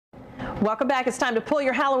Welcome back. It's time to pull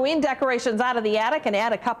your Halloween decorations out of the attic and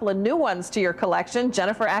add a couple of new ones to your collection.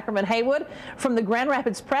 Jennifer Ackerman Haywood from the Grand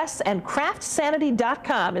Rapids Press and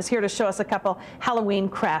CraftSanity.com is here to show us a couple Halloween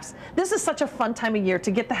crafts. This is such a fun time of year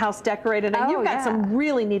to get the house decorated, and you've got some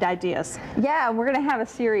really neat ideas. Yeah, we're going to have a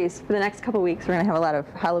series for the next couple weeks. We're going to have a lot of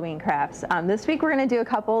Halloween crafts. This week we're going to do a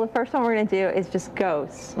couple. The first one we're going to do is just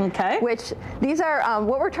ghosts. Okay. Which these are,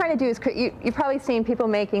 what we're trying to do is, you've probably seen people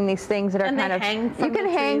making these things that are kind of, you can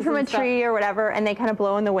hang from a tree or whatever, and they kind of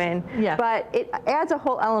blow in the wind. Yeah. But it adds a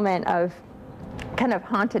whole element of kind of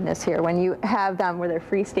hauntedness here when you have them where they're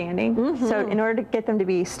freestanding. So in order to get them to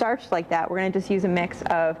be starched like that, we're going to just use a mix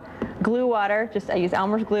of glue water. I use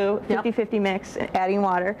Elmer's glue, 50-50 mix, adding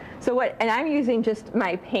water. And I'm using just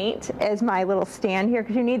my paint as my little stand here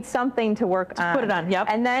because you need something to work on. Put it on,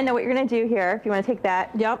 And then what you're going to do here, if you want to take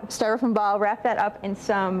that styrofoam ball, wrap that up in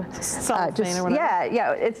some cellophane or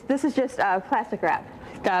whatever. This is just plastic wrap.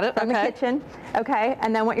 Got it. From the kitchen. Okay,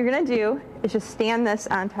 and then what you're going to do is just stand this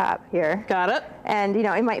on top here. Got it. And you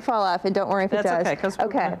know, it might fall off, and don't worry if it does. That's okay.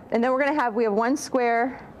 Okay, and then we have 1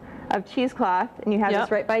 square of cheesecloth, and you have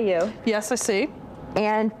this right by you. Yes, I see.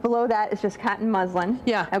 And below that is just cotton muslin.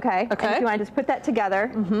 Yeah. Okay. Okay. And if you want to just put that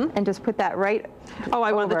together and just put that right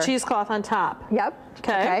I want the cheesecloth on top. Yep.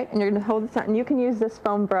 Okay. And you're going to hold this on, and you can use this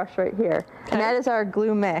foam brush right here. Okay. And that is our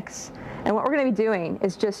glue mix. And what we're going to be doing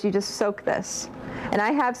is you just soak this. And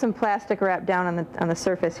I have some plastic wrap down on the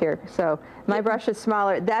surface here, so my brush is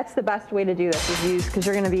smaller. That's the best way to do this, is use, because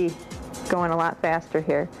you're going to be going a lot faster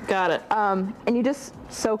here. Got it. And you just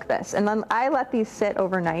soak this, and then I let these sit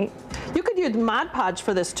overnight. You could use Mod Podge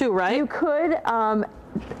for this too, right? You could.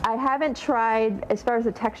 I haven't tried, as far as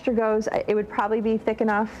the texture goes, it would probably be thick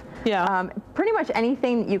enough. Yeah. Pretty much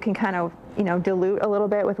anything you can kind of, dilute a little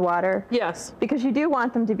bit with water. Yes. Because you do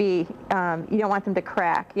want them to be, you don't want them to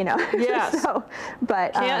crack, Yes.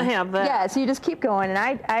 But can't have that. Yeah, so you just keep going, and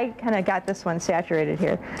I kind of got this one saturated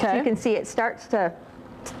here. Okay. So you can see it starts to,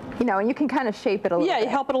 and you can kind of shape it a little bit. Yeah, you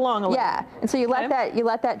help it along a little. Yeah, and so you let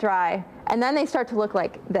that dry, and then they start to look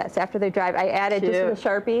like this after they dry. I added just with a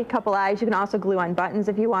Sharpie, a couple eyes. You can also glue on buttons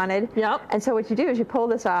if you wanted. Yep. And so what you do is you pull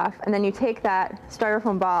this off, and then you take that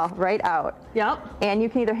styrofoam ball right out. Yep. And you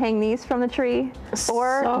can either hang these from the tree,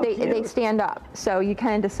 or So they stand up. So you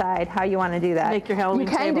can decide how you want to do that. Make your Halloween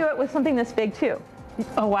You can table. do it with something this big too.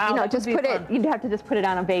 Oh wow! Just put it. You'd have to just put it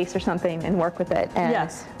on a vase or something and work with it, and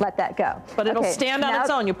let that go. But it'll stand on its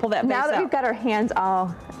own. You pull that vase out. Now that we've got our hands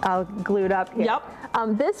all glued up here.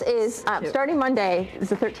 Yep. This is starting Monday is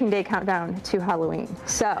the 13-day countdown to Halloween.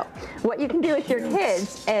 So what you can do with your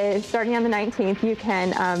kids is, starting on the 19th, you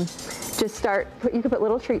can just start. You can put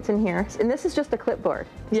little treats in here, and this is just a clipboard.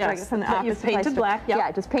 Yes. From the that office you've painted black. Yep.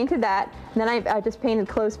 Yeah, just painted that, and then I just painted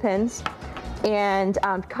clothespins. And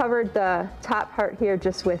covered the top part here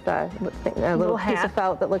just with a little piece of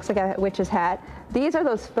felt that looks like a witch's hat. These are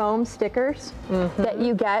those foam stickers that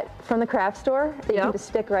you get from the craft store that you can just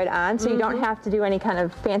stick right on, so you don't have to do any kind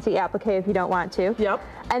of fancy applique if you don't want to. Yep.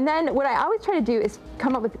 And then what I always try to do is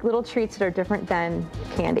come up with little treats that are different than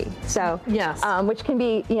candy. So which can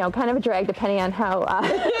be kind of a drag depending on how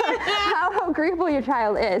how agreeable your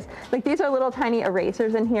child is. Like, these are little tiny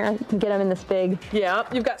erasers in here. You can get them in this big. Yeah.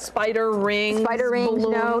 You've got spider rings.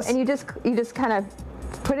 Balloons. And you just kind of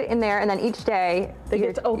put it in there, and then each day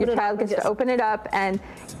your child gets to open it up, and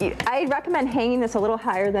I recommend hanging this a little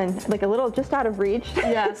higher than, like, a little just out of reach.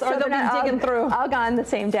 Yes, so or they'll be digging through. All gone the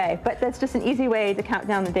same day, but that's just an easy way to count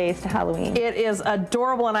down the days to Halloween. It is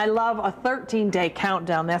adorable, and I love a 13-day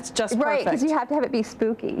countdown. That's just perfect. Right, because you have to have it be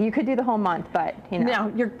spooky. You could do the whole month, but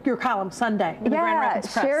Now, your column Sunday. In the Grand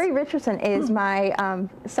Rapids Press. Sherry Richardson is my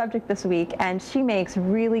subject this week, and she makes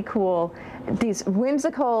really cool, these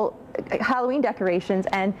whimsical Halloween decorations.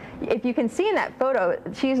 And if you can see in that photo,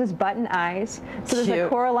 she uses button eyes. So there's a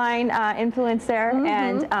Coraline influence there,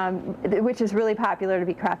 and which is really popular to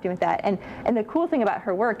be crafty with that. And the cool thing about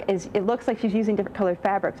her work is it looks like she's using different colored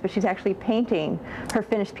fabrics, but she's actually painting her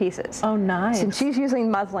finished pieces. Oh, nice. And she's using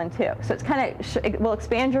muslin too. So it's kind of, it will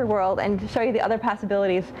expand your world and show you the other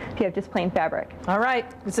possibilities if you have just plain fabric. All right.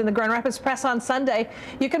 It's in the Grand Rapids Press on Sunday.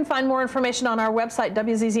 You can find more information on our website,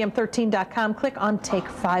 WZZM13.com. Click on Take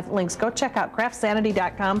 5 links. Go check out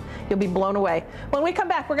CraftSanity.com. You'll be blown away. When we come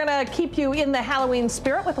back, we're going to keep you in the Halloween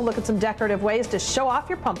spirit with a look at some decorative ways to show off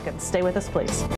your pumpkins. Stay with us, please.